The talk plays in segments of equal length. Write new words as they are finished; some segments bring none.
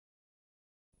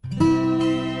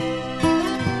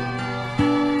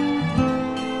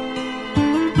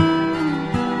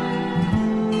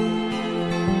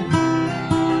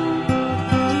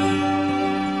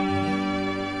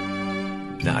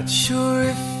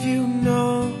you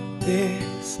know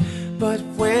this, but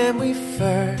when we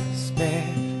first met,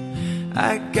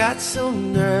 I got so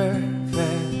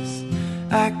nervous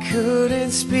I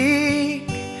couldn't speak.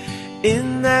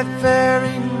 In that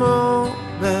very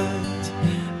moment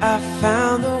I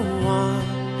found the one,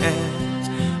 and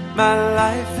my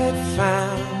life had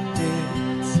found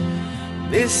its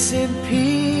missing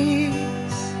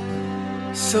piece.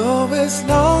 So as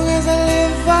long as I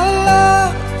live, I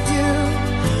love you,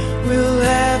 will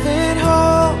heaven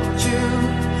hold you.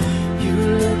 You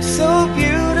look so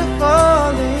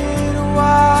beautiful in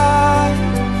white,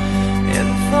 and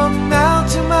from now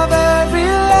to my very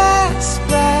last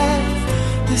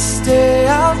breath, this day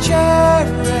I'll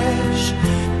cherish.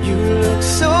 You look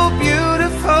so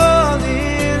beautiful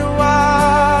in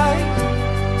white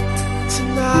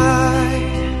tonight.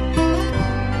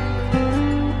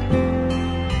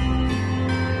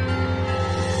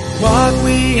 What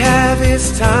we have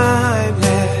is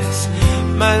timeless,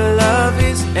 my love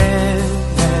is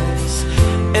endless,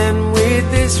 and with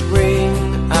this ring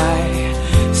I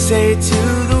say to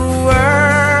the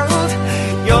world,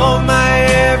 you're my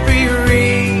every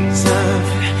reason,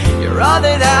 you're all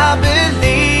that I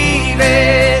believe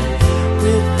in.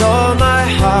 With all my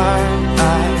heart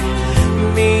I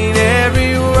mean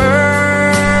every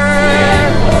word.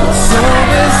 So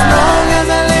as long as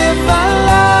I live, I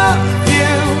love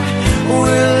you,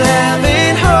 will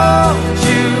heaven hold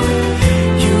you.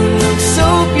 You look so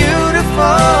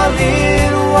beautiful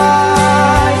in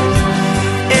white,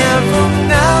 and from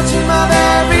now to my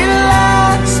very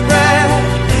last breath,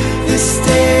 this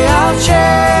day I'll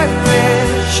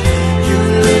cherish. You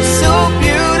look so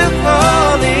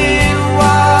beautiful in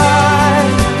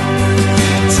white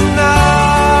tonight.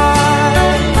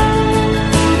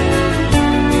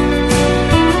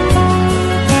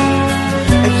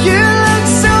 You look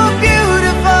so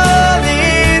beautiful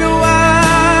in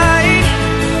white,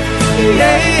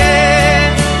 yeah, yeah.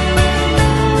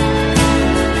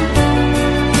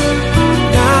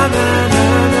 Na na na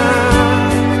na,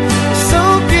 so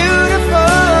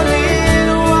beautiful in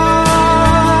white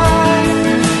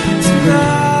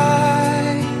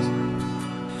tonight.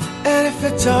 And if a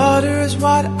daughter is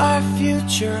what our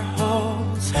future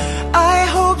holds, I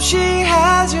hope she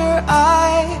has your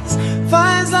eyes,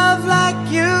 finds love like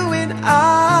you and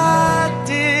I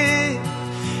did,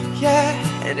 yeah.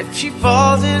 And if she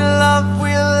falls in love,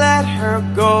 we'll let her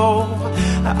go.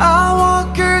 I'll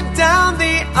walk her down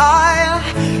the aisle.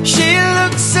 She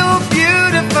looks so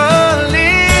beautiful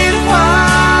in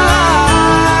white,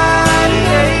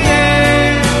 yeah,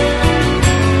 yeah.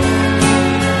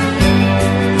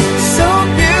 So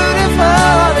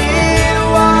beautiful in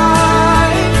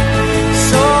white.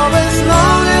 So as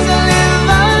long as I live,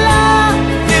 I love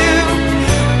you,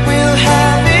 will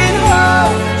heaven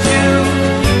hold you.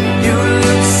 You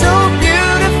look so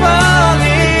beautiful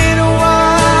in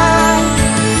white,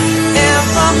 and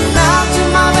from now to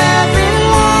my very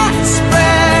last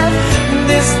breath,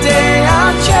 this day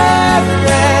I'll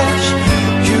cherish.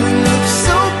 You look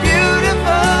so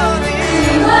beautiful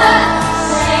in white.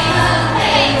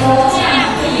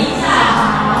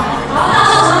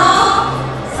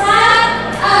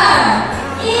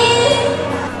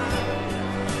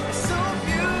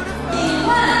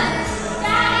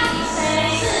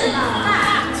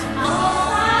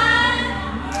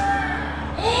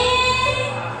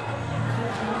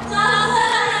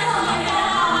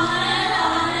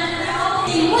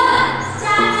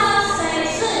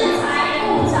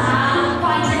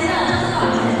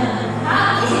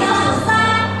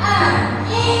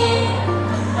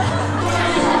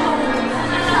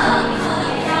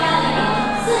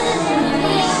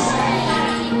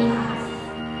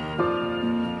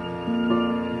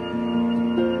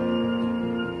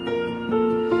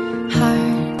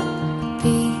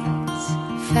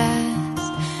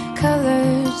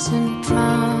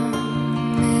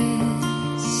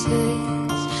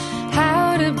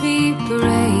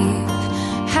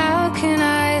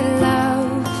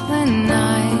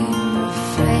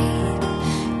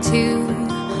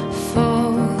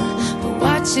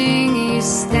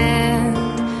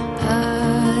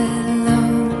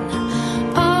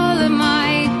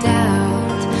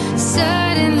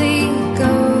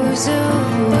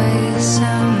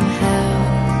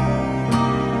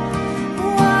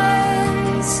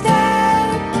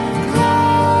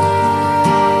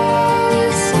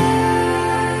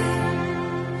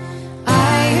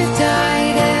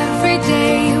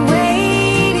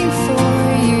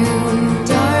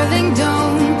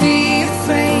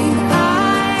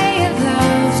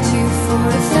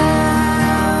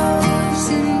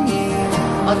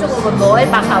 我祝我們每位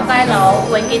白頭偕老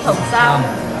永結同心。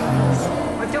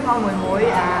我祝我妹妹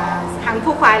幸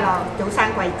福快樂，早生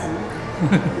貴子。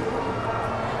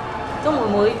祝妹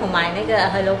妹同埋呢個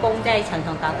佢老公即係長長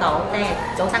久久，即係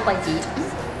早生貴子。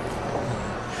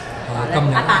今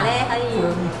日阿爸咧可以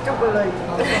祝佢女。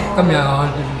今日我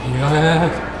如果咧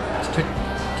出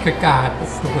嫁，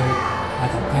祝佢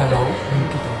頭家佬永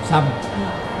結同心。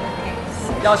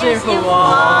要幸福哦。